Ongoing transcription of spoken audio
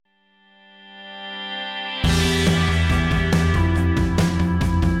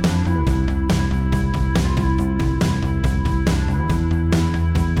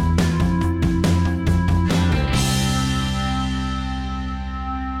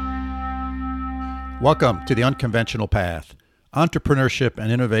Welcome to The Unconventional Path, entrepreneurship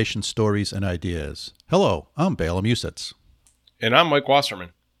and innovation stories and ideas. Hello, I'm Bela Musitz. And I'm Mike Wasserman.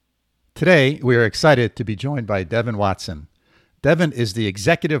 Today, we are excited to be joined by Devon Watson. Devon is the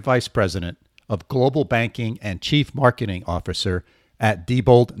Executive Vice President of Global Banking and Chief Marketing Officer at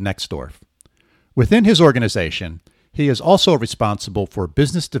Diebold-Nixdorf. Within his organization, he is also responsible for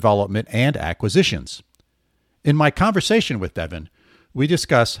business development and acquisitions. In my conversation with Devon, we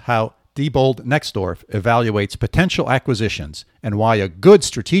discuss how Diebold-Nixdorf evaluates potential acquisitions and why a good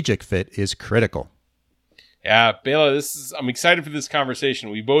strategic fit is critical. Yeah, Bela, I'm excited for this conversation.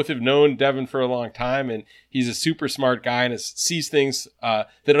 We both have known Devon for a long time, and he's a super smart guy and sees things that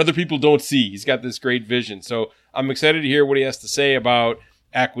other people don't see. He's got this great vision. So I'm excited to hear what he has to say about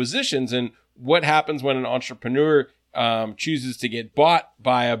acquisitions and what happens when an entrepreneur chooses to get bought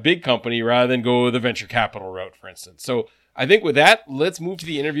by a big company rather than go the venture capital route, for instance. So I think with that, let's move to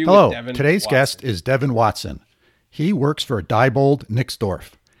the interview with Devon. Today's Watson. guest is Devon Watson. He works for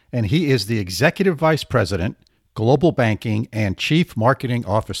Diebold-Nixdorf, and he is the Executive Vice President, Global Banking, and Chief Marketing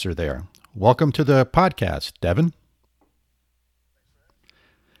Officer there. Welcome to the podcast, Devon.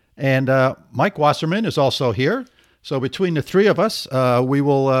 And Mike Wasserman is also here. So between the three of us, we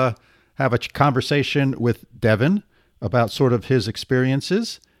will have a conversation with Devon about sort of his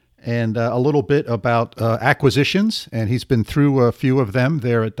experiences and a little bit about acquisitions. And he's been through a few of them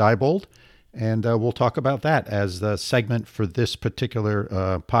there at Diebold. And we'll talk about that as the segment for this particular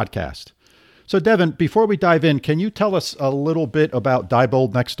podcast. So Devon, before we dive in, can you tell us a little bit about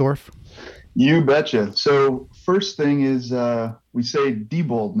Diebold-Nixdorf? You betcha. So first thing is we say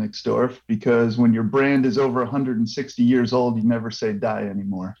Diebold-Nixdorf because when your brand is over 160 years old, you never say die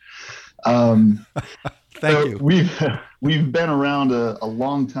anymore. Thank you. We've been around a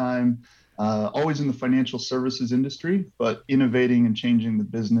long time, always in the financial services industry, but innovating and changing the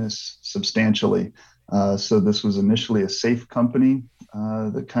business substantially. So this was initially a safe company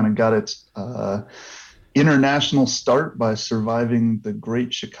that kind of got its international start by surviving the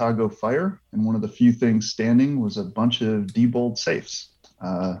Great Chicago Fire. And one of the few things standing was a bunch of Diebold safes.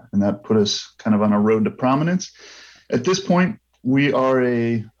 And that put us kind of on a road to prominence. At this point, we are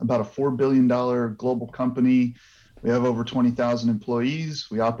about a $4 billion global company. We have over 20,000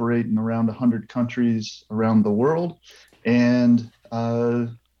 employees. We operate in around 100 countries around the world. And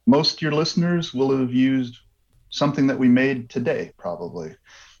most of your listeners will have used something that we made today, probably.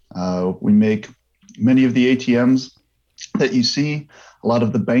 We make many of the ATMs that you see, a lot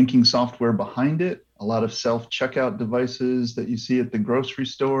of the banking software behind it, a lot of self-checkout devices that you see at the grocery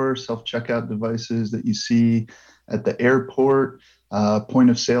store, self-checkout devices that you see at the airport, point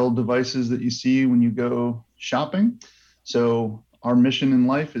of sale devices that you see when you go shopping. So our mission in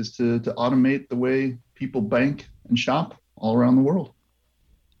life is to automate the way people bank and shop all around the world.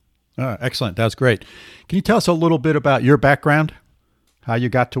 Excellent. That's great. Can you tell us a little bit about your background, how you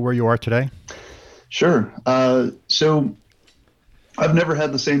got to where you are today? Sure. So I've never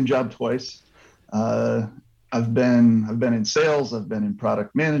had the same job twice. I've been in sales, I've been in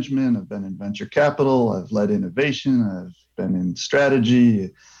product management, I've been in venture capital, I've led innovation, I've been in strategy,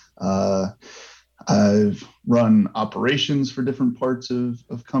 I've run operations for different parts of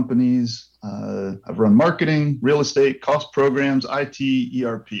companies, I've run marketing, real estate, cost programs, IT,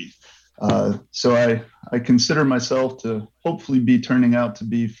 ERP. So I consider myself to hopefully be turning out to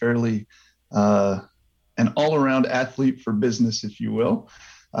be fairly an all-around athlete for business, if you will.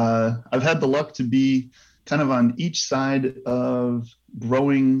 I've had the luck to be kind of on each side of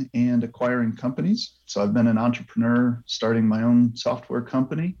growing and acquiring companies. So I've been an entrepreneur starting my own software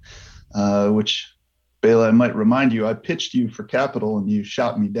company, which, Bela, I might remind you, I pitched you for capital and you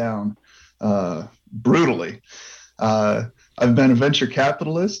shot me down brutally. I've been a venture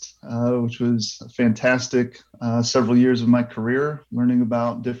capitalist, which was fantastic several years of my career, learning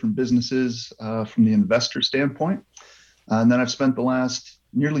about different businesses from the investor standpoint. And then I've spent the last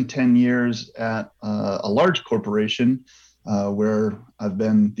nearly 10 years at a large corporation where I've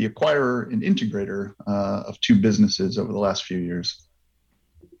been the acquirer and integrator of two businesses over the last few years.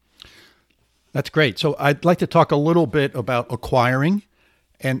 That's great. So I'd like to talk a little bit about acquiring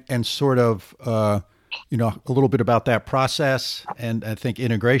and sort of, a little bit about that process. And I think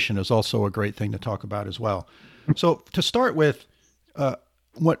integration is also a great thing to talk about as well. So to start with,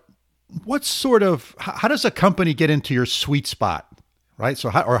 what sort of, how does a company get into your sweet spot? Right. So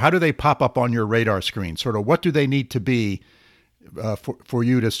how do they pop up on your radar screen? Sort of what do they need to be for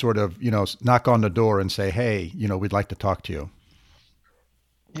you to sort of, knock on the door and say, hey, we'd like to talk to you?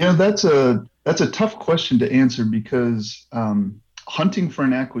 That's a tough question to answer because hunting for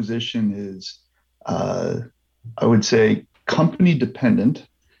an acquisition is, I would say, company dependent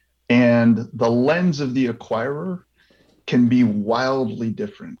and the lens of the acquirer can be wildly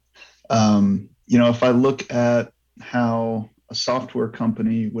different. If I look at how a software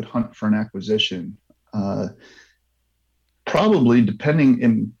company would hunt for an acquisition, probably depending,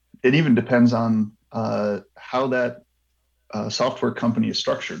 and it even depends on how that software company is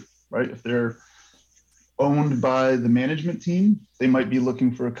structured, right? If they're owned by the management team, they might be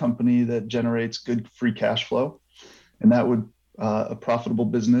looking for a company that generates good free cash flow, and that would a profitable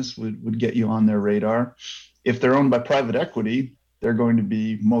business would get you on their radar. If they're owned by private equity, they're going to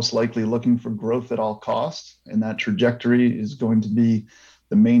be most likely looking for growth at all costs, and that trajectory is going to be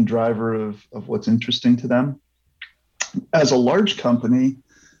the main driver of what's interesting to them. As a large company,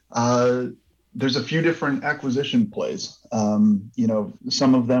 there's a few different acquisition plays.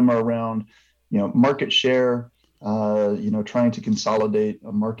 Some of them are around, market share, trying to consolidate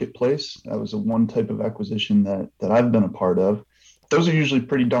a marketplace. That was one type of acquisition that I've been a part of. Those are usually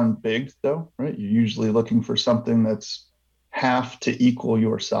pretty darn big, though, right? You're usually looking for something that's half to equal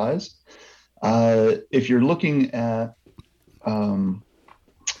your size. If you're looking at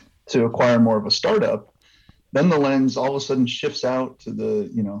to acquire more of a startup, then the lens all of a sudden shifts out to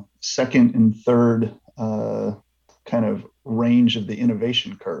the second and third kind of range of the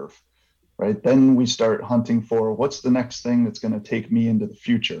innovation curve, right? Then we start hunting for what's the next thing that's going to take me into the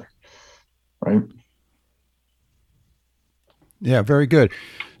future, right? Yeah, very good.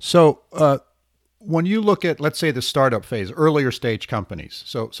 So when you look at, let's say, the startup phase, earlier stage companies,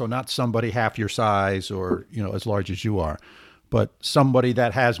 so not somebody half your size or as large as you are, but somebody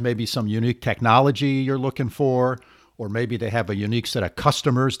that has maybe some unique technology you're looking for, or maybe they have a unique set of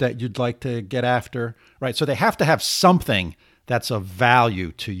customers that you'd like to get after, right? So they have to have something that's of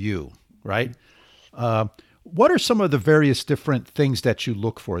value to you, right? What are some of the various different things that you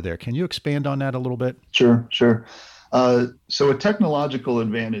look for there? Can you expand on that a little bit? Sure. So a technological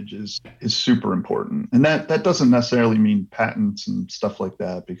advantage is super important. And that doesn't necessarily mean patents and stuff like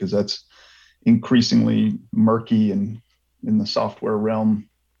that, because that's increasingly murky and in the software realm,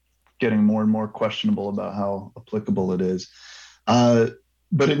 getting more and more questionable about how applicable it is.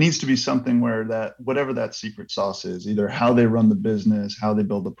 But it needs to be something where that whatever that secret sauce is, either how they run the business, how they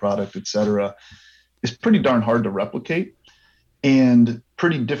build the product, et cetera, is pretty darn hard to replicate and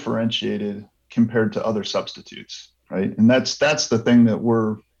pretty differentiated compared to other substitutes, right? And that's the thing that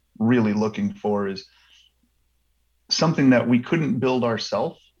we're really looking for, is something that we couldn't build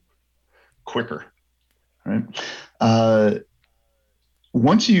ourselves quicker, right?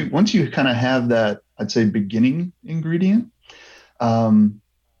 Once you kind of have that, I'd say, beginning ingredient,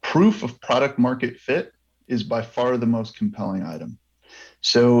 proof of product market fit is by far the most compelling item.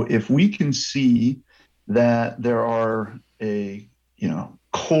 So if we can see that there are a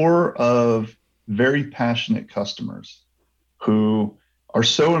core of very passionate customers who are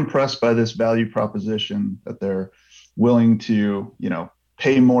so impressed by this value proposition that they're willing to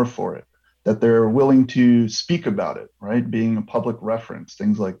pay more for it, that they're willing to speak about it, right? Being a public reference,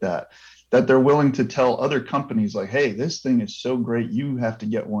 things like that they're willing to tell other companies like, hey, this thing is so great, you have to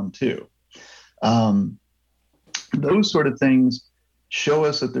get one too. Those sort of things show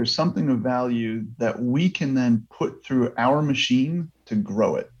us that there's something of value that we can then put through our machine to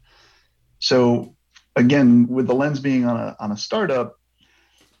grow it. So again, with the lens being on a startup,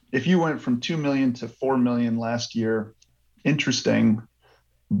 if you went from 2 million to 4 million last year, interesting,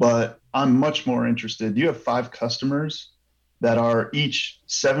 but I'm much more interested. You have 5 customers that are each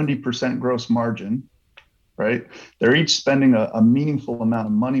 70% gross margin, right? They're each spending a meaningful amount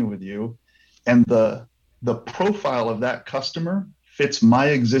of money with you. And the profile of that customer fits my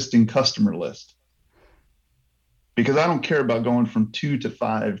existing customer list. Because I don't care about going from 2 to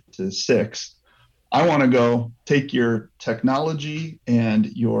 5 to 6. I want to go take your technology and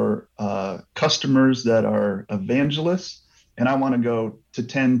your customers that are evangelists, and I want to go to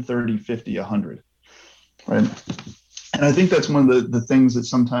 10, 30, 50, 100, right? And I think that's one of the things that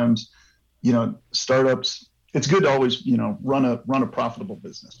sometimes, startups, it's good to always, run a profitable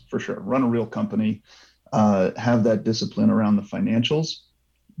business, for sure. Run a real company, have that discipline around the financials.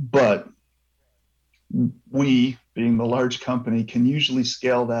 But we, being the large company, can usually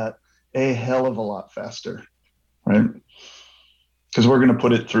scale that a hell of a lot faster, right? Because we're going to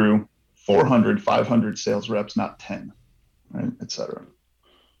put it through 400, 500 sales reps, not 10, right, et cetera.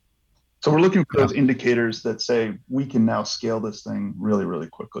 So we're looking for those indicators that say we can now scale this thing really, really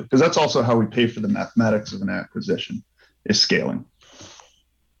quickly. Because that's also how we pay for the mathematics of an acquisition, is scaling.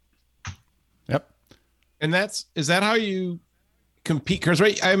 Yep. And is that how you compete? Because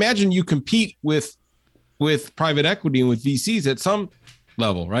I imagine you compete with private equity and with VCs at some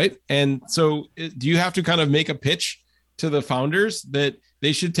level, right? And so do you have to kind of make a pitch to the founders that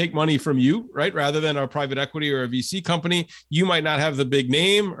they should take money from you, right? Rather than a private equity or a VC company. You might not have the big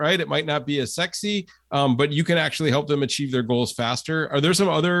name, right? It might not be as sexy, but you can actually help them achieve their goals faster. Are there some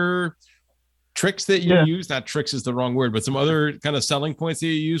other tricks that you use? Not tricks is the wrong word, but some other kind of selling points that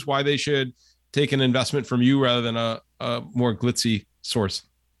you use why they should take an investment from you rather than a more glitzy source?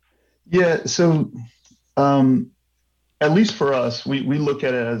 Yeah. So at least for us, we look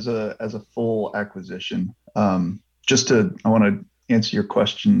at it as a full acquisition. I want to answer your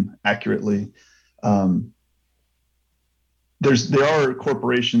question accurately. There are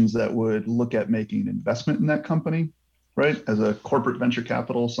corporations that would look at making an investment in that company, right? As a corporate venture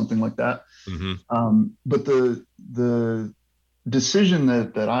capital, something like that. Mm-hmm. But the decision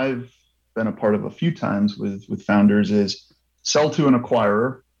that I've been a part of a few times with founders is sell to an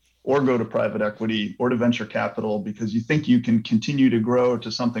acquirer or go to private equity or to venture capital because you think you can continue to grow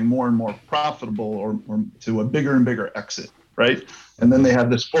to something more and more profitable or to a bigger and bigger exit, right? And then they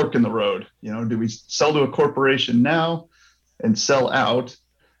have this fork in the road. Do we sell to a corporation now and sell out,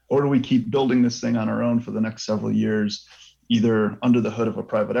 or do we keep building this thing on our own for the next several years, either under the hood of a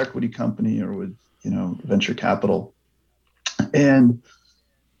private equity company or with, venture capital? And,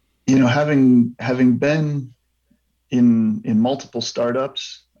 having been in multiple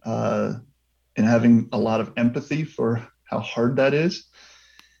startups, and having a lot of empathy for how hard that is,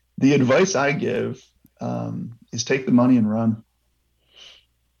 the advice I give is take the money and run.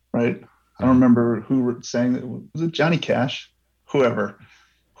 Right? I don't remember who were saying that. Was it Johnny Cash? Whoever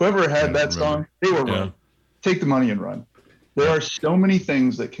had that song, they were right. Take the money and run. There are so many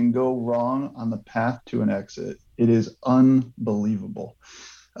things that can go wrong on the path to an exit. It is unbelievable.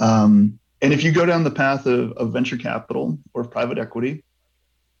 And if you go down the path of venture capital or private equity,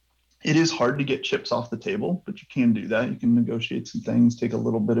 it is hard to get chips off the table, but you can do that. You can negotiate some things, take a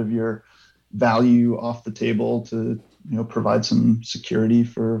little bit of your value off the table to, provide some security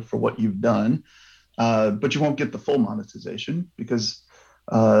for what you've done. But you won't get the full monetization because,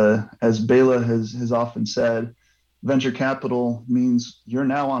 as Bela has often said, venture capital means you're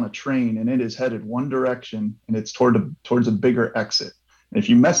now on a train and it is headed one direction and it's towards a bigger exit. And if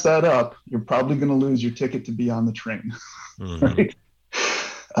you mess that up, you're probably going to lose your ticket to be on the train. Mm-hmm. Right?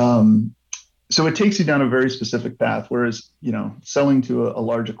 So it takes you down a very specific path, whereas, selling to a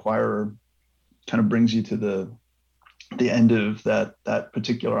large acquirer kind of brings you to the end of that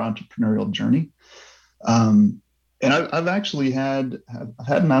particular entrepreneurial journey. And I've actually had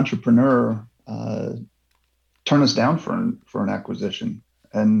an entrepreneur turn us down for an acquisition,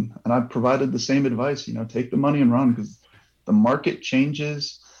 and I've provided the same advice. Take the money and run, because the market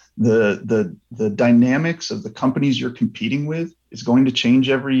changes. The dynamics of the companies you're competing with is going to change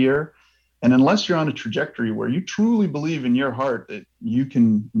every year. And unless you're on a trajectory where you truly believe in your heart that you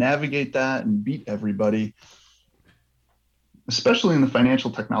can navigate that and beat everybody, especially in the financial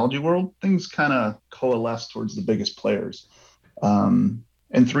technology world, things kind of coalesce towards the biggest players. And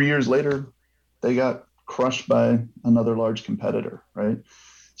 3 years later, they got crushed by another large competitor, right?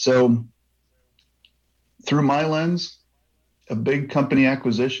 So through my lens, a big company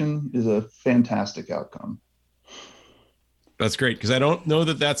acquisition is a fantastic outcome. That's great, because I don't know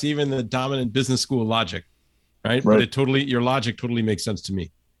that that's even the dominant business school logic, right? But your logic totally makes sense to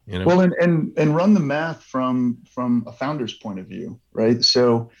me. Well, and run the math from a founder's point of view, right?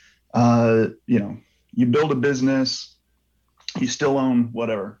 So, you build a business, you still own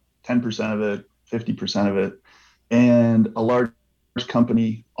whatever, 10% of it, 50% of it, and a large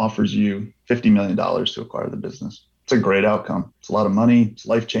company offers you $50 million to acquire the business. It's a great outcome. It's a lot of money. It's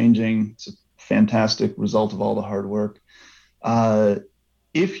life-changing. It's a fantastic result of all the hard work.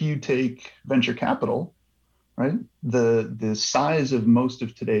 If you take venture capital, right, the size of most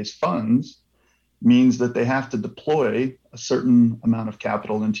of today's funds means that they have to deploy a certain amount of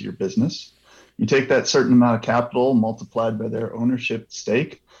capital into your business. You take that certain amount of capital multiplied by their ownership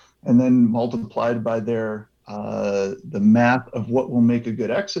stake, and then multiplied by their the math of what will make a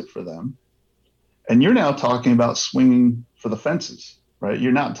good exit for them. And you're now talking about swinging for the fences, right?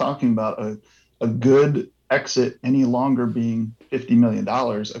 You're not talking about a good exit any longer being $50 million.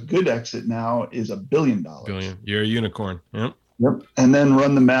 A good exit now is $1 billion. Billion. You're a unicorn. Yep. Yep. And then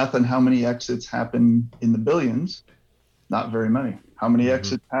run the math on how many exits happen in the billions. Not very many. How many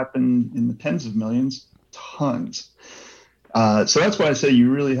exits happen in the tens of millions? Tons. So that's why I say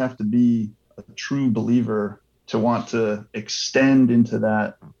you really have to be a true believer to want to extend into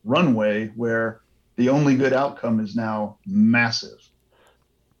that runway where the only good outcome is now massive,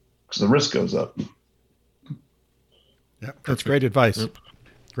 because the risk goes up. Yeah, that's great advice. Yep.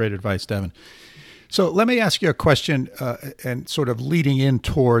 Great advice, Devon. So let me ask you a question, and sort of leading in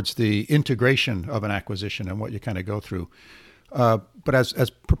towards the integration of an acquisition and what you kind of go through. But as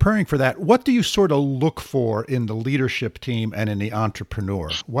preparing for that, what do you sort of look for in the leadership team and in the entrepreneur?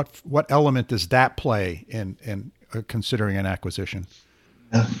 What element does that play in considering an acquisition?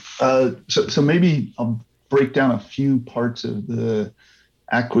 So maybe I'll break down a few parts of the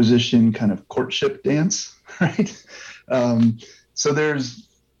acquisition kind of courtship dance, right? So there's,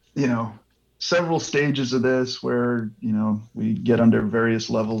 several stages of this where, we get under various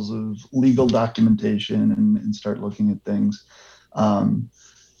levels of legal documentation and start looking at things.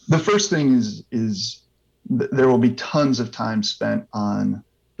 The first thing is there will be tons of time spent on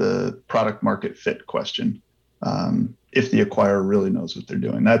the product market fit question. If the acquirer really knows what they're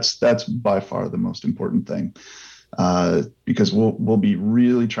doing, that's by far the most important thing, because we'll be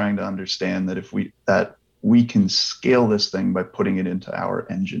really trying to understand that we can scale this thing by putting it into our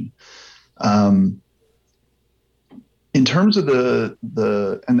engine. In terms of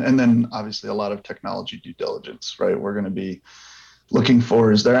and then obviously a lot of technology due diligence, right? We're going to be looking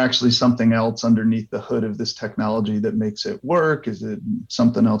for, is there actually something else underneath the hood of this technology that makes it work? Is it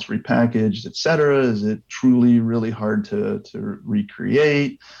something else repackaged, et cetera? Is it truly really hard to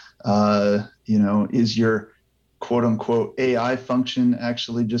recreate? Is your quote unquote AI function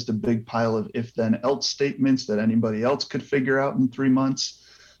actually just a big pile of if then else statements that anybody else could figure out in 3 months,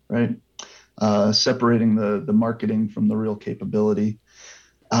 right? Separating the marketing from the real capability.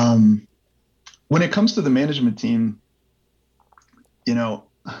 When it comes to the management team,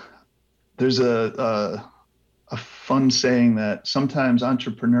 there's a fun saying that sometimes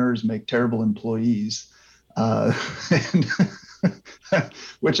entrepreneurs make terrible employees,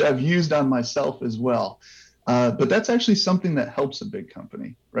 which I've used on myself as well. But that's actually something that helps a big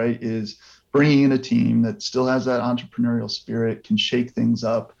company, right? Is bringing in a team that still has that entrepreneurial spirit, can shake things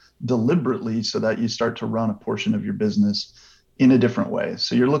up deliberately so that you start to run a portion of your business in a different way.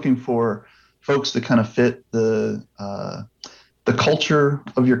 So you're looking for folks that kind of fit the culture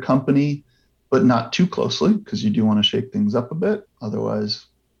of your company, but not too closely, because you do want to shake things up a bit. Otherwise,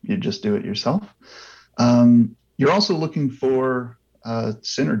 you just do it yourself. You're also looking for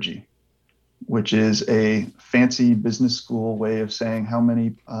synergy, which is a fancy business school way of saying how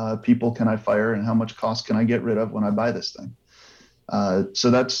many people can I fire and how much cost can I get rid of when I buy this thing.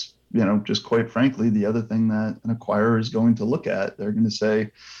 So that's, just quite frankly, the other thing that an acquirer is going to look at. They're going to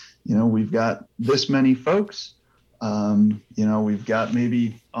say, we've got this many folks. We've got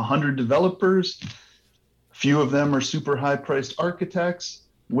maybe 100 developers. Few of them are super high priced architects.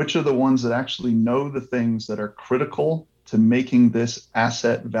 Which are the ones that actually know the things that are critical to making this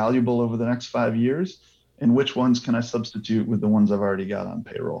asset valuable over the next 5 years? And which ones can I substitute with the ones I've already got on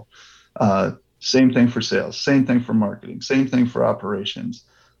payroll? Same thing for sales, same thing for marketing, same thing for operations,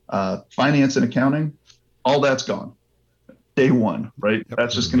 finance and accounting, all that's gone. Day one, right? Yep.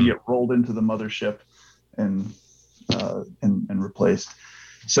 That's just going to get rolled into the mothership and replaced.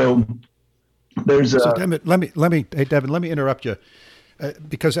 So there's Devon, Devon, let me interrupt you,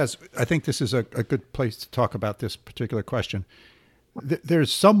 because as I think this is a good place to talk about this particular question.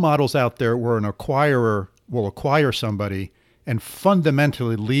 There's some models out there where an acquirer will acquire somebody and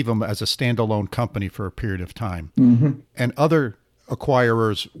fundamentally leave them as a standalone company for a period of time, and other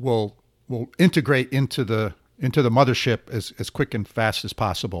acquirers will integrate into the mothership as quick and fast as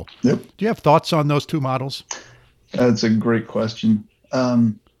possible. Yep. Do you have thoughts on those two models? That's a great question.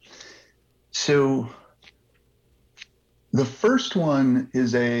 So the first one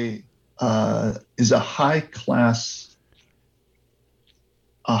is a high class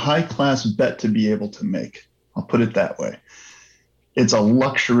bet to be able to make. I'll put it that way. It's a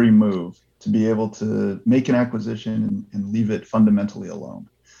luxury move to be able to make an acquisition and leave it fundamentally alone.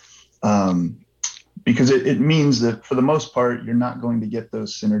 Because it means that for the most part, you're not going to get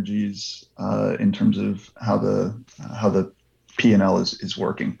those synergies in terms of how the P&L is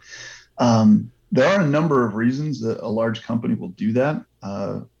working. There are a number of reasons that a large company will do that.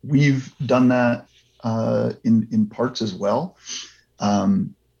 We've done that in parts as well.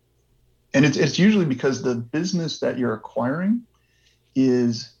 And it's usually because the business that you're acquiring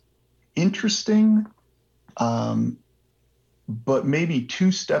is interesting, but maybe 2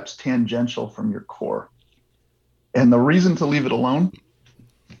 steps tangential from your core. And the reason to leave it alone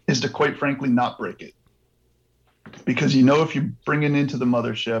is to, quite frankly, not break it. Because if you bring it into the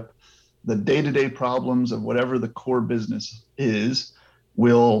mothership, the day-to-day problems of whatever the core business is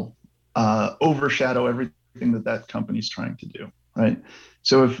will overshadow everything that company's trying to do, right?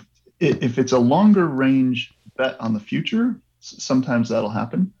 So if it's a longer range bet on the future, sometimes that'll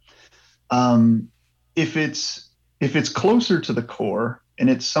happen. If it's closer to the core, and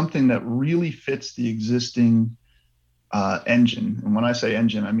it's something that really fits the existing engine. And when I say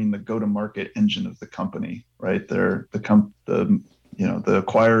engine, I mean the go-to-market engine of the company, right? The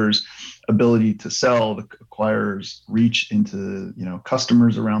acquirer's ability to sell, the acquirer's reach into,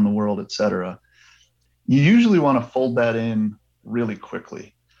 customers around the world, et cetera. You usually want to fold that in really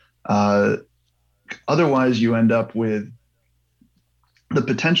quickly. Otherwise, you end up with the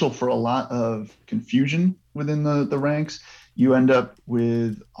potential for a lot of confusion within the ranks. You end up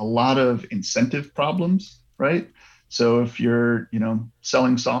with a lot of incentive problems, right? So if you're,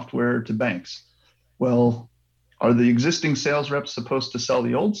 selling software to banks, well, are the existing sales reps supposed to sell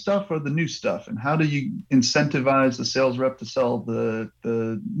the old stuff or the new stuff? And how do you incentivize the sales rep to sell the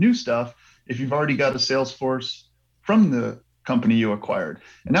new stuff if you've already got a sales force from the company you acquired?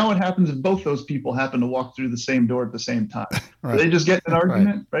 And now what happens if both those people happen to walk through the same door at the same time? Right. They just get an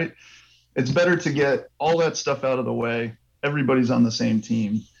argument, right? It's better to get all that stuff out of the way. Everybody's on the same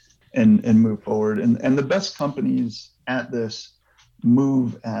team and move forward. And the best companies at this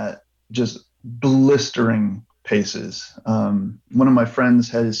move at just blistering paces. One of my friends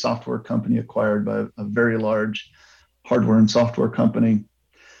had his software company acquired by a very large hardware and software company,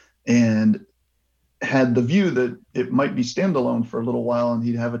 and had the view that it might be standalone for a little while and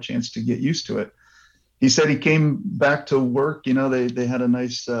he'd have a chance to get used to it. He said he came back to work, they had a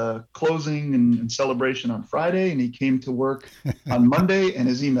nice closing and celebration on Friday, and he came to work on Monday and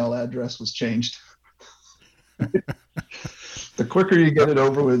his email address was changed. The quicker you get it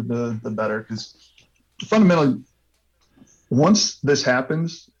over with, the better, because fundamentally, once this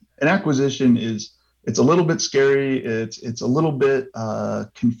happens, an acquisition it's a little bit scary. It's a little bit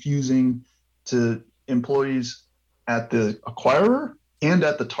confusing to employees at the acquirer and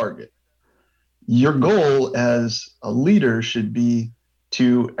at the target. Your goal as a leader should be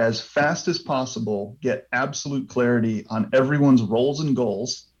to, as fast as possible, get absolute clarity on everyone's roles and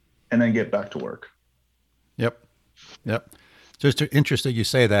goals, and then get back to work. Yep. Just interesting you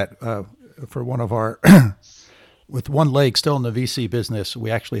say that. For one of our, with one leg still in the VC business,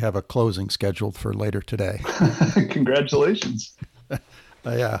 we actually have a closing scheduled for later today. Congratulations.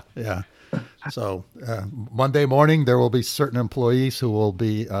 Yeah. So Monday morning, there will be certain employees who will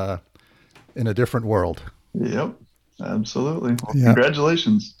be in a different world. Yep, absolutely. Well, yeah.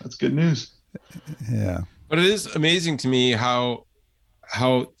 Congratulations. That's good news. Yeah. But it is amazing to me how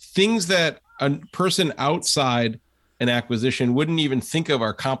things that a person outside an acquisition wouldn't even think of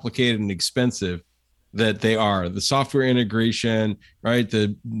are complicated and expensive, that they are. The software integration, right?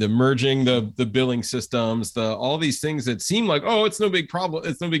 The merging the billing systems, all these things that seem like, oh, it's no big problem,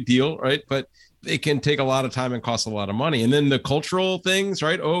 it's no big deal, right? But it can take a lot of time and cost a lot of money. And then the cultural things,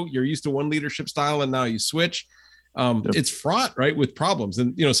 right? Oh, you're used to one leadership style and now you switch. Yep. It's fraught, right, with problems.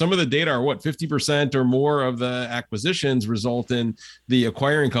 And, some of the data are 50% or more of the acquisitions result in the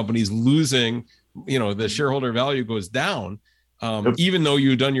acquiring companies losing, the shareholder value goes down, yep. Even though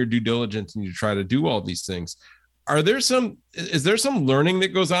you've done your due diligence and you try to do all these things. Is there some learning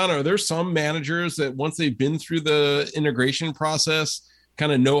that goes on? Are there some managers that once they've been through the integration process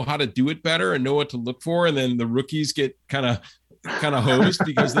kind of know how to do it better and know what to look for, and then the rookies get kind of hosed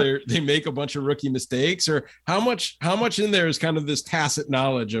because they make a bunch of rookie mistakes? Or how much in there is kind of this tacit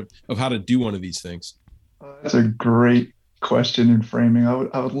knowledge of how to do one of these things? That's a great question and framing.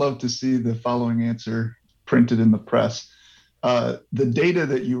 I would love to see the following answer printed in the press. The data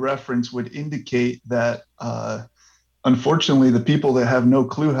that you reference would indicate that unfortunately the people that have no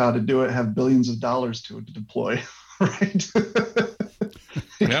clue how to do it have billions of dollars to deploy. Right?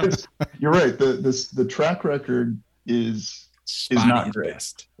 Yeah. You're right. The track record is not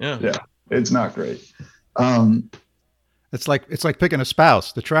great. Yeah, it's not great. It's like picking a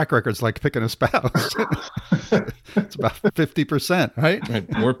spouse. The track record's like picking a spouse. It's about 50%,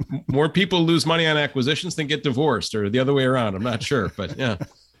 right? More people lose money on acquisitions than get divorced, or the other way around. I'm not sure, but yeah.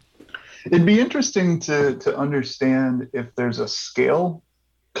 It'd be interesting to understand if there's a scale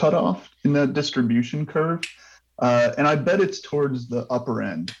cutoff in that distribution curve. And I bet it's towards the upper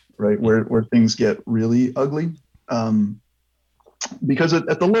end, right? Where things get really ugly. Because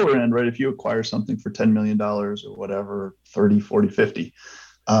at the lower end, right, if you acquire something for $10 million or whatever, 30, 40, 50,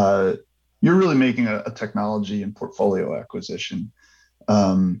 you're really making a technology and portfolio acquisition.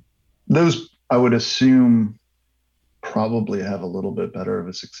 Those, I would assume, probably have a little bit better of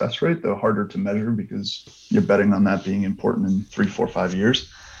a success rate, though harder to measure because you're betting on that being important in 3, 4, 5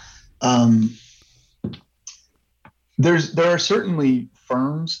 years. There are certainly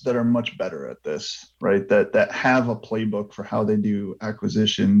firms that are much better at this, right? That have a playbook for how they do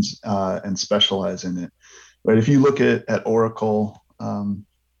acquisitions and specialize in it. Right? If you look at Oracle,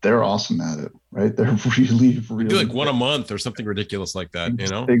 they're awesome at it, right? They're really, really do like one a month or something ridiculous like that,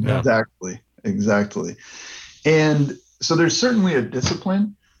 Exactly. And so there's certainly a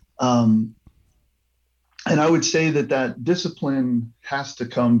discipline. And I would say that discipline has to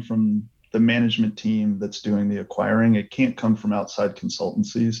come from the management team that's doing the acquiring. It can't come from outside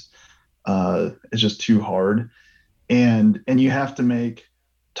consultancies. It's just too hard. And you have to make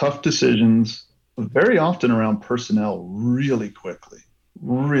tough decisions very often around personnel really quickly.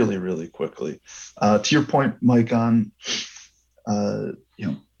 To your point, Mike, on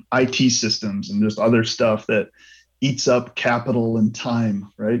IT systems and just other stuff that eats up capital and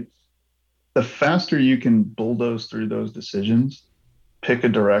time, right? The faster you can bulldoze through those decisions, pick a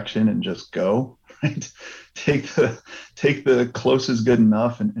direction and just go, right? Take the closest good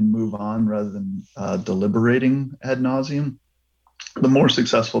enough and move on rather than deliberating ad nauseum, the more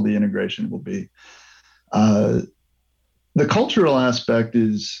successful the integration will be. The cultural aspect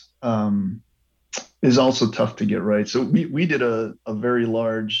is also tough to get right. So we did a very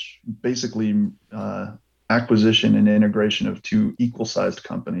large, basically acquisition and integration of two equal-sized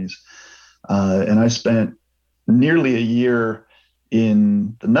companies. And I spent nearly a year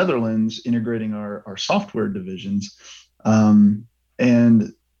in the Netherlands integrating our software divisions.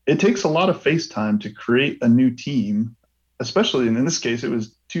 And it takes a lot of face time to create a new team, especially in this case, it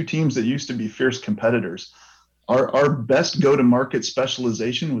was two teams that used to be fierce competitors. Our best go-to-market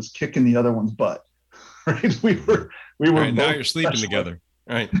specialization was kicking the other one's butt. Right? We were. Right, now you're sleeping together.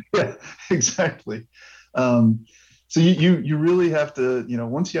 Right. Yeah, exactly. So you really have to,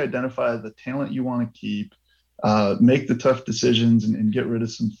 once you identify the talent you want to keep, make the tough decisions and get rid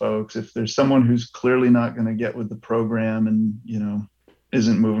of some folks. If there's someone who's clearly not going to get with the program and,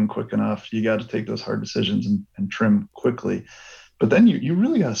 isn't moving quick enough, you got to take those hard decisions and trim quickly. But then you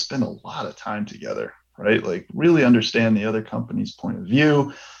really got to spend a lot of time together, right? Like really understand the other company's point of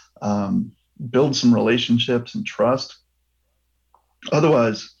view, build some relationships and trust.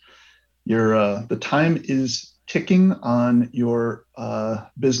 Otherwise, the time is ticking on your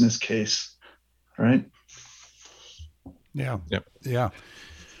business case, right? Yeah.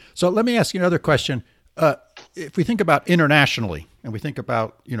 So let me ask you another question. If we think about internationally and we think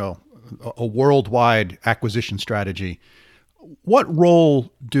about, a worldwide acquisition strategy, what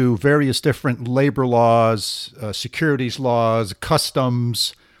role do various different labor laws, securities laws,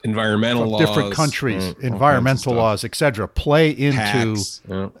 customs, environmental laws, different countries, environmental laws, et cetera, play into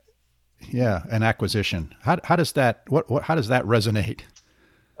an acquisition? How does that resonate?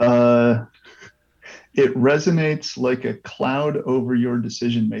 It resonates like a cloud over your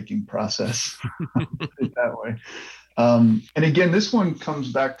decision-making process. Put it that way. And again, this one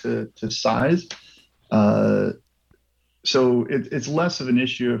comes back to size. So it's less of an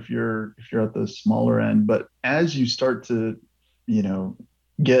issue if you're at the smaller end, but as you start to,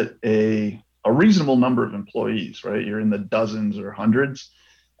 get a reasonable number of employees, right? You're in the dozens or hundreds.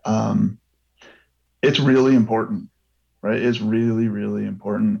 It's really important. Right, is really, really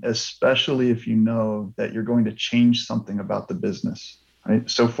important, especially if you know that you're going to change something about the business, right?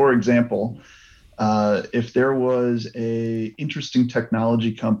 So for example, if there was a interesting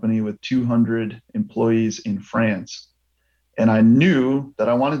technology company with 200 employees in France, and I knew that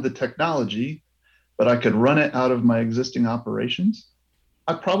I wanted the technology, but I could run it out of my existing operations,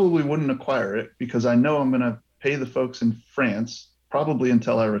 I probably wouldn't acquire it because I know I'm going to pay the folks in France probably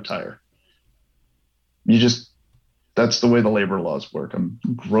until I retire. That's the way the labor laws work. I'm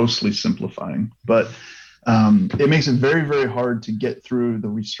grossly simplifying, but it makes it very, very hard to get through the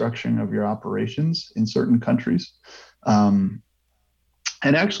restructuring of your operations in certain countries. And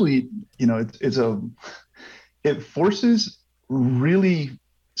actually, it forces really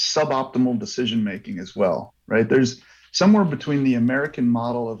suboptimal decision-making as well, right? There's somewhere between the American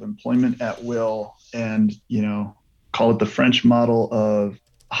model of employment at will and, call it the French model of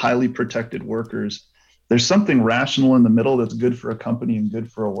highly protected workers. There's something rational in the middle that's good for a company and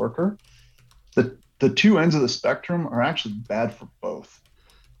good for a worker. The two ends of the spectrum are actually bad for both.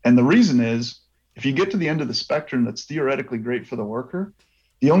 And the reason is, if you get to the end of the spectrum that's theoretically great for the worker,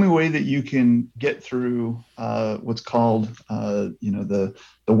 the only way that you can get through what's called, the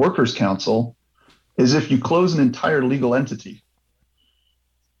Workers' Council is if you close an entire legal entity,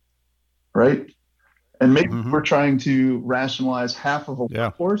 right? And maybe we're trying to rationalize half of a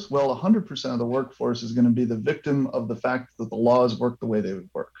workforce. Well, 100% of the workforce is going to be the victim of the fact that the laws work the way they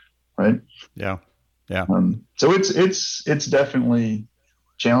would work, right? Yeah. So it's definitely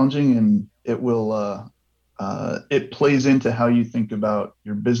challenging, and it will it plays into how you think about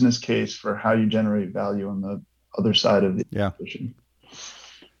your business case for how you generate value on the other side of the equation.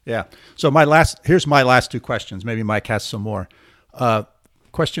 Yeah. So here's my last two questions. Maybe Mike has some more.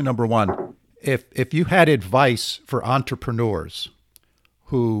 question number one, if you had advice for entrepreneurs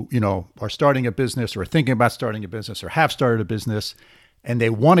who, are starting a business or thinking about starting a business or have started a business and they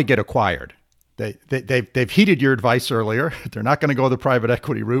want to get acquired, they've heeded your advice earlier. They're not going to go the private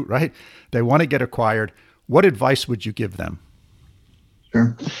equity route, right? They want to get acquired. What advice would you give them?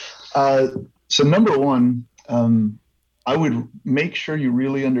 Sure. So number one, I would make sure you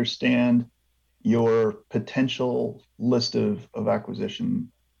really understand your potential list of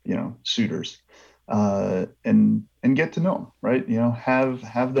acquisition, suitors, and get to know them, right?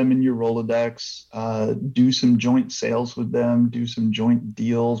 Have them in your Rolodex, do some joint sales with them, do some joint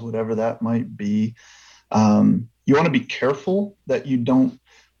deals, whatever that might be. You want to be careful that you don't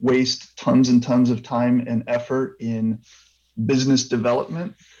waste tons and tons of time and effort in business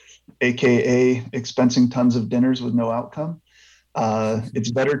development, AKA expensing tons of dinners with no outcome.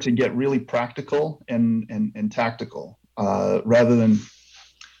 It's better to get really practical and tactical, rather than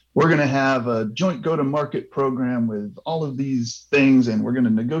we're going to have a joint go-to-market program with all of these things, and we're going to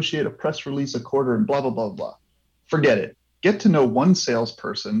negotiate a press release a quarter and blah, blah, blah, blah. Forget it. Get to know one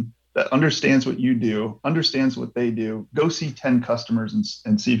salesperson that understands what you do, understands what they do. Go see 10 customers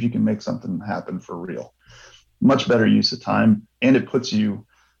and see if you can make something happen for real. Much better use of time, and it puts you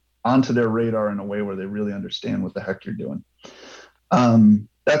onto their radar in a way where they really understand what the heck you're doing.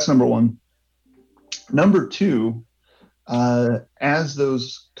 That's number one. Number two, as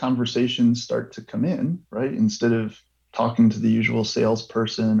those conversations start to come in, right, instead of talking to the usual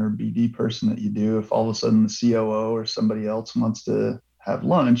salesperson or BD person that you do, if all of a sudden the COO or somebody else wants to have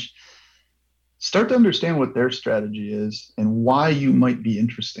lunch, start to understand what their strategy is and why you might be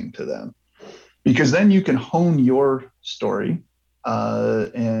interesting to them. Because then you can hone your story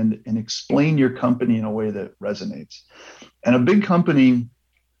and explain your company in a way that resonates. And a big company,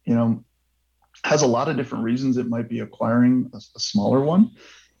 has a lot of different reasons it might be acquiring a smaller one.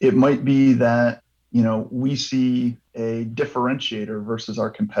 It might be that, we see a differentiator versus our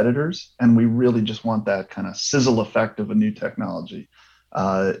competitors, and we really just want that kind of sizzle effect of a new technology.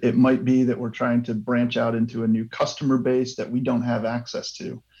 It might be that we're trying to branch out into a new customer base that we don't have access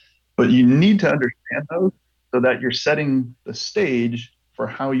to. But you need to understand those so that you're setting the stage for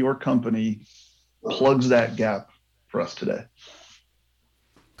how your company plugs that gap for us today.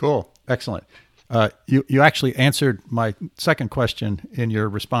 Cool. Excellent. You actually answered my second question in your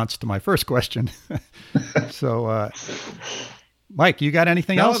response to my first question. So, Mike, you got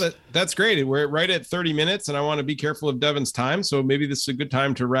anything else? That's great. We're right at 30 minutes, and I want to be careful of Devon's time. So maybe this is a good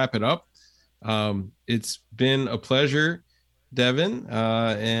time to wrap it up. It's been a pleasure, Devon,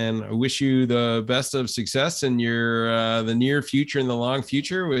 and I wish you the best of success in your the near future and the long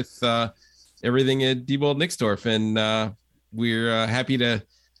future with everything at Diebold-Nixdorf. And we're happy to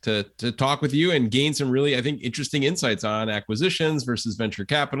talk with you and gain some really, I think, interesting insights on acquisitions versus venture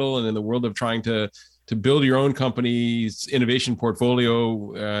capital, and in the world of trying to build your own company's innovation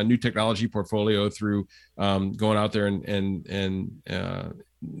portfolio, new technology portfolio through going out there and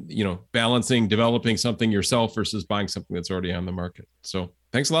balancing, developing something yourself versus buying something that's already on the market. So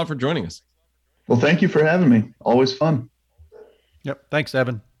thanks a lot for joining us. Well, thank you for having me. Always fun. Yep. Thanks,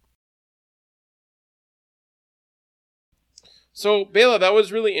 Devon. So, Bela, that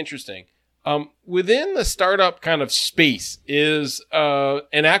was really interesting. Within the startup kind of space, is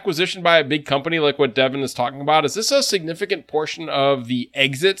an acquisition by a big company like what Devon is talking about, is this a significant portion of the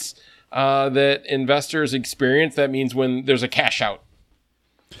exits that investors experience? That means when there's a cash out.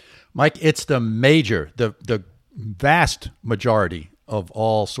 Mike, it's the vast majority of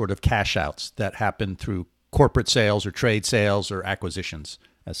all sort of cash outs that happen through corporate sales or trade sales or acquisitions,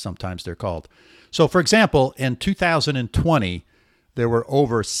 as sometimes they're called. So, for example, in 2020, there were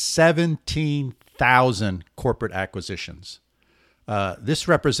over 17,000 corporate acquisitions. This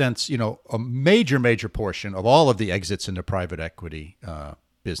represents, a major portion of all of the exits in the private equity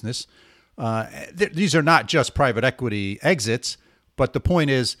business. These are not just private equity exits, but the point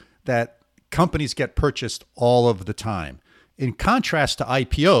is that companies get purchased all of the time. In contrast to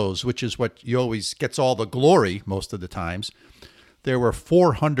IPOs, which is what you always gets all the glory most of the times, there were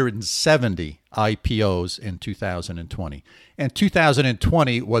 470 IPOs in 2020. And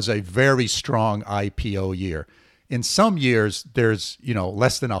 2020 was a very strong IPO year. In some years, there's,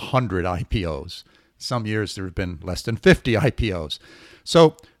 less than 100 IPOs. Some years there have been less than 50 IPOs.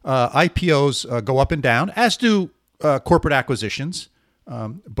 So IPOs go up and down, as do corporate acquisitions.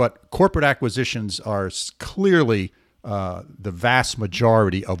 But corporate acquisitions are clearly the vast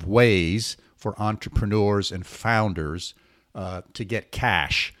majority of ways for entrepreneurs and founders to get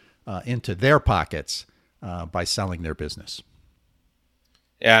cash into their pockets by selling their business.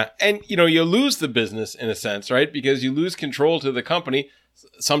 Yeah. And, you lose the business in a sense, right? Because you lose control to the company.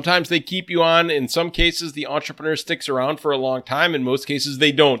 Sometimes they keep you on. In some cases, the entrepreneur sticks around for a long time. In most cases,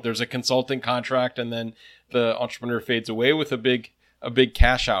 they don't. There's a consulting contract, and then the entrepreneur fades away with a big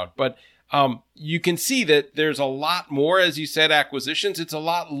cash out. But you can see that there's a lot more, as you said, acquisitions. It's a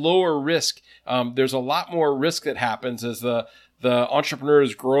lot lower risk. There's a lot more risk that happens as the entrepreneur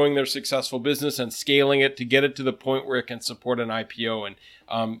is growing their successful business and scaling it to get it to the point where it can support an IPO.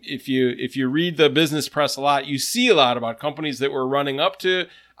 And if you read the business press a lot, you see a lot about companies that were running up to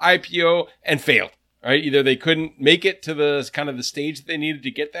IPO and failed. Right? Either they couldn't make it to the kind of the stage that they needed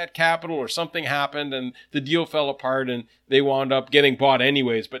to get that capital, or something happened and the deal fell apart and they wound up getting bought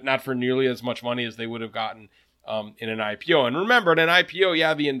anyways, but not for nearly as much money as they would have gotten in an IPO. And remember, in an IPO,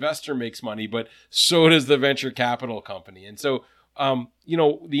 yeah, the investor makes money, but so does the venture capital company. And so,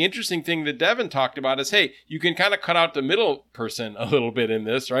 the interesting thing that Devon talked about is, hey, you can kind of cut out the middle person a little bit in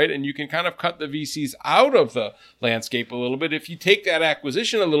this, right? And you can kind of cut the VCs out of the landscape a little bit if you take that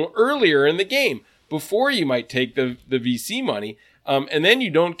acquisition a little earlier in the game, before you might take the VC money. And then you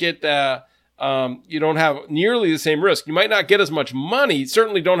don't get you don't have nearly the same risk. You might not get as much money,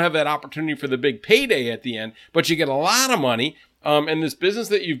 certainly don't have that opportunity for the big payday at the end, but you get a lot of money. And this business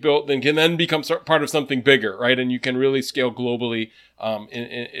that you've built then can then become part of something bigger, right? And you can really scale globally,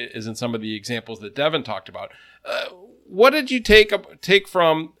 as in some of the examples that Devon talked about. What did you take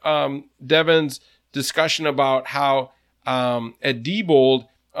from Devon's discussion about how at Diebold,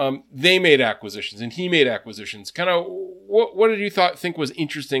 they made acquisitions and he made acquisitions? Kind of what did you think was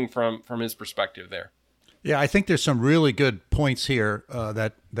interesting from his perspective there? Yeah, I think there's some really good points here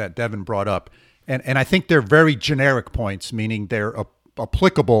that Devon brought up. And I think they're very generic points, meaning they're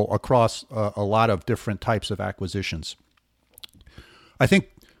applicable across a lot of different types of acquisitions. I think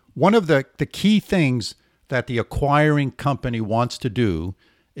one of the key things that the acquiring company wants to do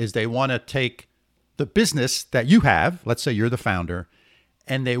is they want to take the business that you have, let's say you're the founder,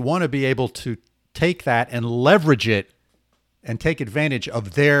 and they want to be able to take that and leverage it and take advantage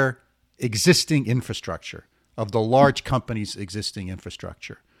of their existing infrastructure, of the large company's existing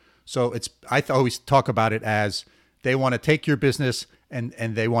infrastructure. So I always talk about it as they want to take your business and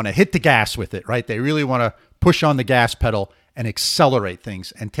they want to hit the gas with it, right? They really want to push on the gas pedal and accelerate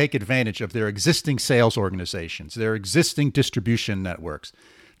things and take advantage of their existing sales organizations, their existing distribution networks,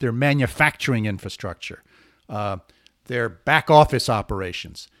 their manufacturing infrastructure, their back office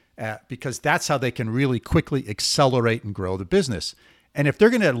operations, because that's how they can really quickly accelerate and grow the business. And if they're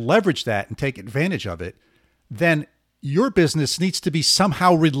going to leverage that and take advantage of it, then your business needs to be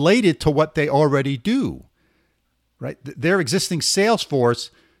somehow related to what they already do, right? Their existing sales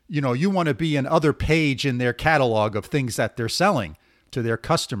force, you want to be another page in their catalog of things that they're selling to their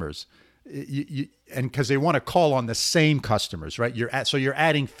customers, and because they want to call on the same customers, right? So you're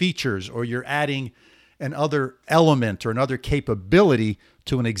adding features, or you're adding another element or another capability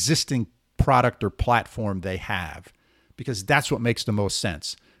to an existing product or platform they have, because that's what makes the most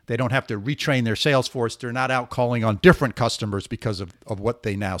sense. They don't have to retrain their sales force. They're not out calling on different customers because of what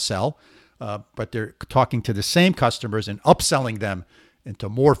they now sell, but they're talking to the same customers and upselling them into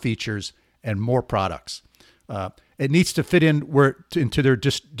more features and more products. It needs to fit into their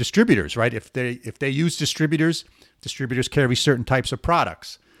distributors, right? If they use distributors carry certain types of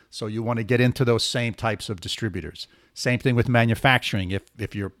products. So you want to get into those same types of distributors. Same thing with manufacturing.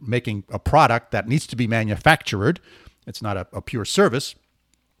 If you're making a product that needs to be manufactured, it's not a pure service,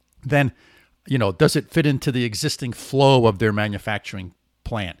 then, does it fit into the existing flow of their manufacturing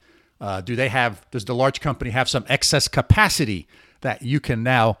plant? Does the large company have some excess capacity that you can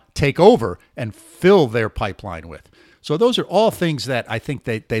now take over and fill their pipeline with? So those are all things that I think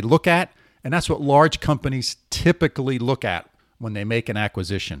they look at, and that's what large companies typically look at when they make an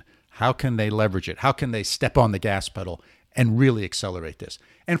acquisition. How can they leverage it? How can they step on the gas pedal and really accelerate this?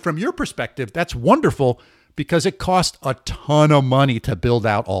 And from your perspective, that's wonderful, because it costs a ton of money to build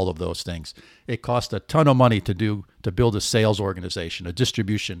out all of those things. It costs a ton of money to build a sales organization, a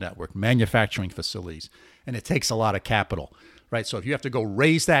distribution network, manufacturing facilities, and it takes a lot of capital, right? So if you have to go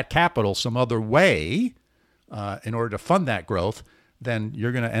raise that capital some other way in order to fund that growth, then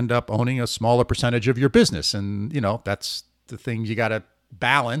you're going to end up owning a smaller percentage of your business. And, that's the thing you got to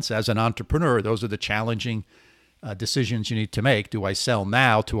balance as an entrepreneur. Those are the challenging decisions you need to make. Do I sell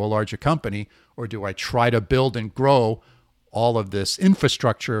now to a larger company, or do I try to build and grow all of this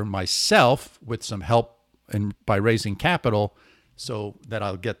infrastructure myself with some help by raising capital so that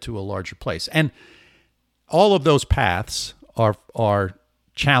I'll get to a larger place? And all of those paths are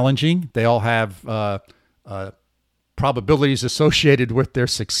challenging. They all have probabilities associated with their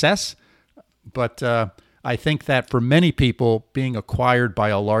success. But I think that for many people, being acquired by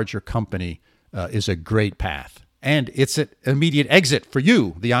a larger company is a great path. And it's an immediate exit for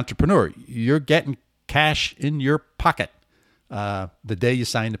you, the entrepreneur. You're getting cash in your pocket the day you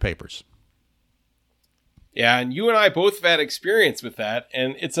sign the papers. Yeah, and you and I both have had experience with that,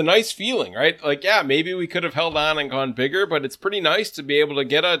 and it's a nice feeling, right? Like, yeah, maybe we could have held on and gone bigger, but it's pretty nice to be able to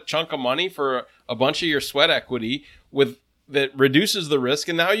get a chunk of money for a bunch of your sweat equity that reduces the risk,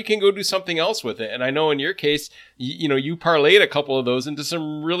 and now you can go do something else with it. And I know in your case, you parlayed a couple of those into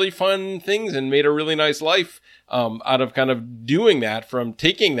some really fun things and made a really nice life out of kind of doing that, from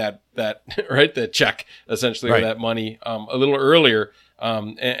taking that right, the check essentially, right, or that money a little earlier.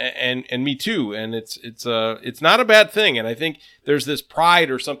 And me too. And it's not a bad thing. And I think there's this pride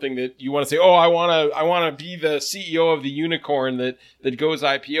or something that you want to say, oh, I want to be the CEO of the unicorn that goes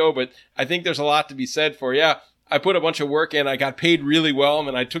IPO. But I think there's a lot to be said for, yeah, I put a bunch of work in, I got paid really well, and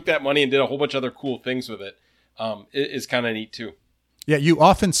then I took that money and did a whole bunch of other cool things with it. It is kind of neat too. Yeah. You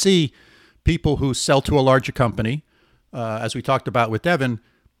often see people who sell to a larger company, as we talked about with Devon.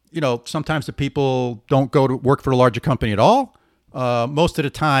 Sometimes the people don't go to work for a larger company at all. Most of the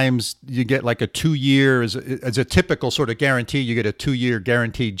times you get like a 2 year as a typical sort of guarantee. You get a 2-year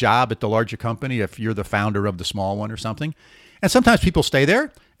guaranteed job at the larger company if you're the founder of the small one or something. And sometimes people stay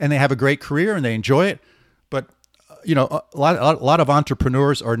there and they have a great career and they enjoy it. But a lot of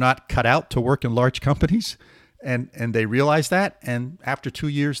entrepreneurs are not cut out to work in large companies, and they realize that. And after 2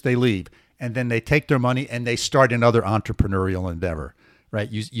 years, they leave, and then they take their money and they start another entrepreneurial endeavor. Right?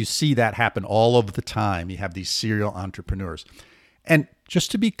 You see that happen all of the time. You have these serial entrepreneurs. And just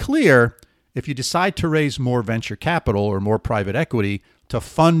to be clear, if you decide to raise more venture capital or more private equity to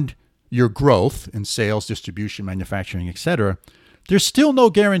fund your growth in sales, distribution, manufacturing, et cetera, there's still no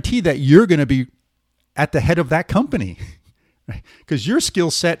guarantee that you're going to be at the head of that company, because your skill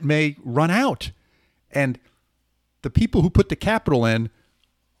set may run out. And the people who put the capital in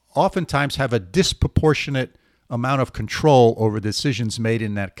oftentimes have a disproportionate amount of control over decisions made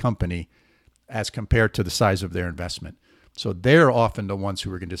in that company as compared to the size of their investment. So they're often the ones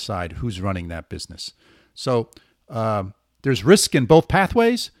who are going to decide who's running that business. So there's risk in both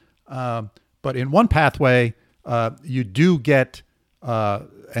pathways, but in one pathway, you do get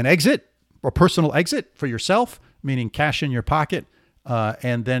an exit or personal exit for yourself, meaning cash in your pocket,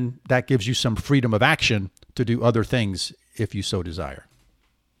 and then that gives you some freedom of action to do other things if you so desire.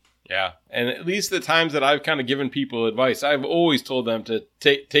 Yeah, and at least the times that I've kind of given people advice, I've always told them to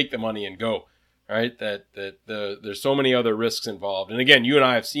take the money and go. Right, that there's so many other risks involved. And again, you and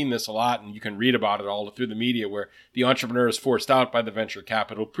I have seen this a lot, and you can read about it all through the media, where the entrepreneur is forced out by the venture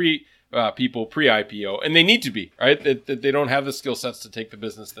capital people pre-IPO, and they need to be, right? That they don't have the skill sets to take the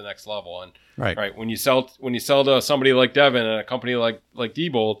business to the next level. And right, when you sell to somebody like Devon and a company like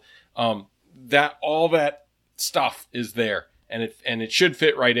Diebold, that all that stuff is there. And it should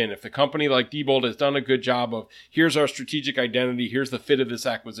fit right in. If the company like Diebold has done a good job of, here's our strategic identity, here's the fit of this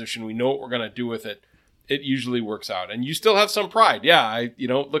acquisition, we know what we're going to do with it, it usually works out. And you still have some pride. Yeah,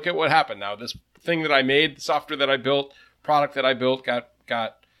 look at what happened now. This thing that I made, the software that I built, product that I built got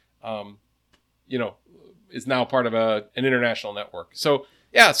is now part of an international network. So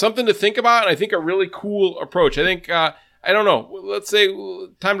yeah, something to think about, and I think a really cool approach. I think, I don't know, let's say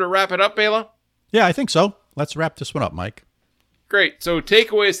time to wrap it up, Bela? Yeah, I think so. Let's wrap this one up, Mike. Great. So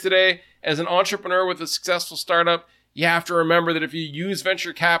takeaways today: as an entrepreneur with a successful startup, you have to remember that if you use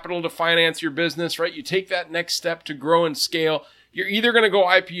venture capital to finance your business, right, you take that next step to grow and scale, you're either going to go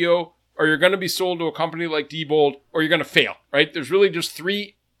IPO, or you're going to be sold to a company like Diebold, or you're going to fail, right? There's really just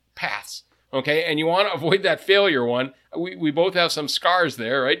 3 paths, okay? And you want to avoid that failure one. We both have some scars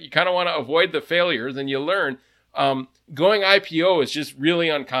there, right? You kind of want to avoid the failures, and you learn. Going IPO is just really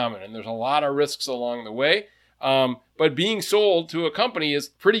uncommon, and there's a lot of risks along the way. But being sold to a company is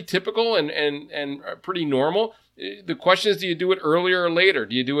pretty typical and pretty normal. The question is, do you do it earlier or later?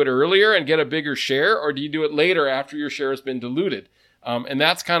 Do you do it earlier and get a bigger share, or do you do it later after your share has been diluted? And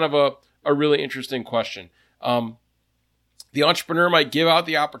that's kind of a really interesting question. The entrepreneur might give out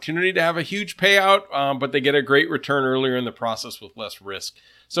the opportunity to have a huge payout, but they get a great return earlier in the process with less risk.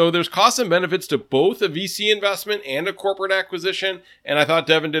 So there's costs and benefits to both a VC investment and a corporate acquisition. And I thought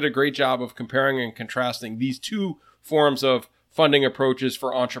Devon did a great job of comparing and contrasting these two forms of funding approaches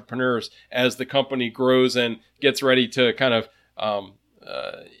for entrepreneurs as the company grows and gets ready to kind of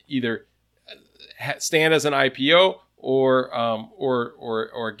either stand as an IPO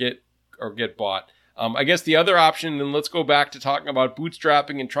or get bought. I guess the other option, and let's go back to talking about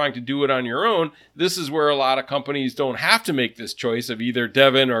bootstrapping and trying to do it on your own. This is where a lot of companies don't have to make this choice of either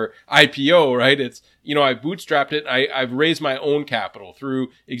Devon or IPO, right? It's, I bootstrapped it. I've raised my own capital through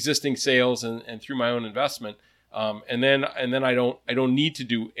existing sales and through my own investment. And then I don't need to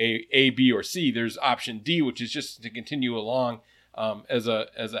do A, B, or C. There's option D, which is just to continue along as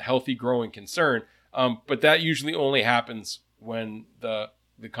a healthy growing concern. But that usually only happens when the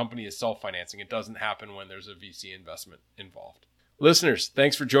company is self-financing. It doesn't happen when there's a VC investment involved. Listeners,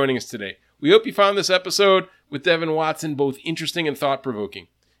 thanks for joining us today. We hope you found this episode with Devon Watson both interesting and thought-provoking.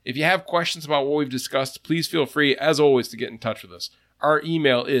 If you have questions about what we've discussed, please feel free, as always, to get in touch with us. Our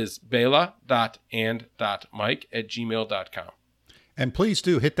email is bela.and.mike@gmail.com. And please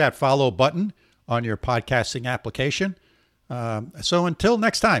do hit that follow button on your podcasting application. So until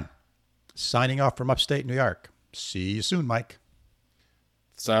next time, signing off from upstate New York. See you soon, Mike.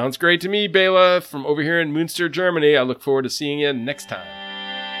 Sounds great to me, Bela, from over here in Münster, Germany. I look forward to seeing you next time.